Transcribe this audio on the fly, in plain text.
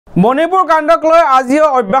মণিপুৰ কাণ্ডক লৈ আজিও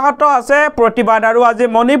অব্যাহত আছে প্ৰতিবাদ আৰু আজি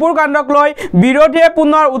মণিপুৰ কাণ্ডক লৈ বিৰোধীয়ে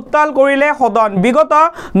পুনৰ উত্তাল কৰিলে সদন বিগত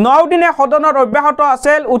 9 দিনে সদনত অব্যাহত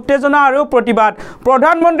আছিল উত্তেজনা আৰু প্ৰতিবাদ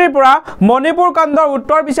প্ৰধানমন্ত্ৰীৰ পৰা মণিপুৰ কাণ্ডৰ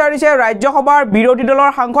উত্তৰ বিচাৰিছে ৰাজ্যসভাৰ বিৰোধী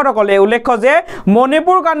দলৰ সাংসদসকলে উল্লেখ্য যে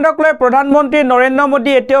মণিপুৰ কাণ্ডক লৈ প্ৰধানমন্ত্ৰী নৰেন্দ্ৰ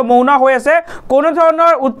মোদী এতিয়াও মৌন হৈ আছে কোনো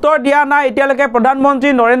ধৰণৰ উত্তৰ দিয়া নাই এতিয়ালৈকে প্ৰধানমন্ত্ৰী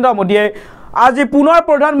নৰেন্দ্ৰ মোদীয়ে আজি পুনৰ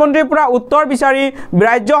প্ৰধানমন্ত্ৰীৰ পৰা উত্তৰ বিচাৰি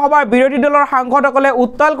ৰাজ্যসভাৰ বিৰোধী দলৰ সাংসদসকলে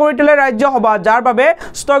উত্তাল কৰি দিলে ৰাজ্যসভা যাৰ বাবে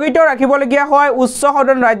স্থগিত ৰাখিবলগীয়া হয় উচ্চ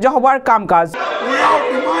সদন ৰাজ্যসভাৰ কাম-কাজ We have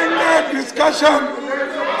demanded discussion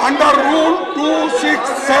under Rule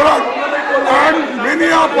 267 and many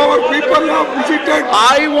of our people have visited.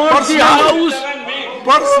 I want the House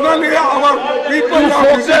personally our people have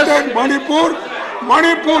visited Manipur.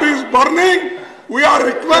 Manipur is burning. We are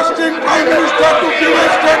requesting Prime Minister to give a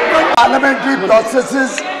statement. Parliamentary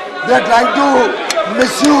processes, they are trying to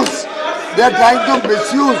misuse. They are trying to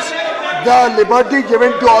misuse the liberty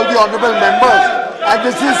given to all the honourable members, and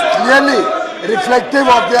this is clearly reflective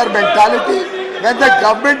of their mentality. When the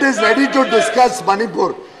government is ready to discuss Manipur,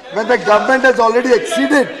 when the government has already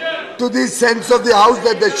acceded to the sense of the House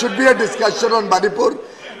that there should be a discussion on Manipur,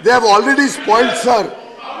 they have already spoiled, sir,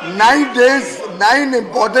 9 days, 9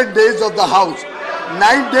 important days of the House.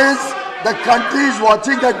 9 days the country is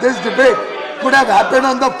watching that this debate could have happened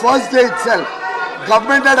on the first day itself.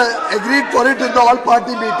 Government had agreed for it in the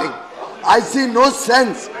all-party meeting. I see no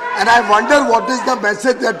sense, and I wonder what is the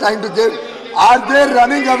message they are trying to give. Are they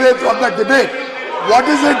running away from the debate? What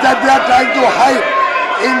is it that they are trying to hide?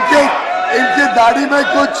 इनके दाढ़ी में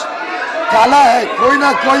कुछ काला है, कोई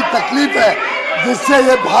ना कोई तकलीफ है जिससे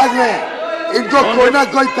ये भाग रहे हैं. इनको कोई ना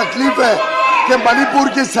कोई तकलीफ है कि मणिपुर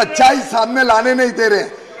की सच्चाई सामने लाने नहीं दे रहे.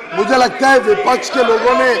 मुझे लगता है विपक्ष के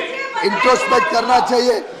लोगों ने इंट्रोस्पेक्ट करना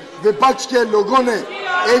चाहिए. विपक्ष के लोगों ने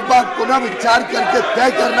एक बार पुनः विचार करके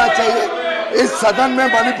तय करना चाहिए. इस सदन में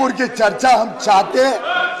मणिपुर की चर्चा हम चाहते हैं.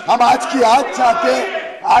 हम आज की आज चाहते हैं.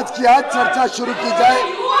 आज की आज चर्चा शुरू की जाए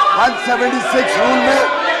 176 रूल में,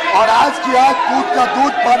 और आज की आज दूध का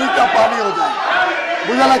दूध पानी का पानी हो जाए.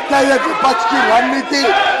 मुझे लगता है ये विपक्ष की रणनीति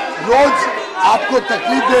रोज आपको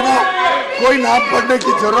तकलीफ देना, कोई नाम पढ़ने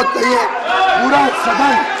की जरूरत नहीं है. पूरा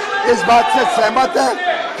सदन इस बात से सहमत है.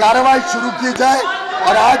 कार्रवाई शुरू की जाए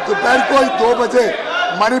और आज दोपहर को 2 बजे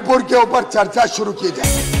मणिपुर के ऊपर चर्चा शुरू की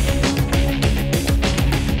जाए.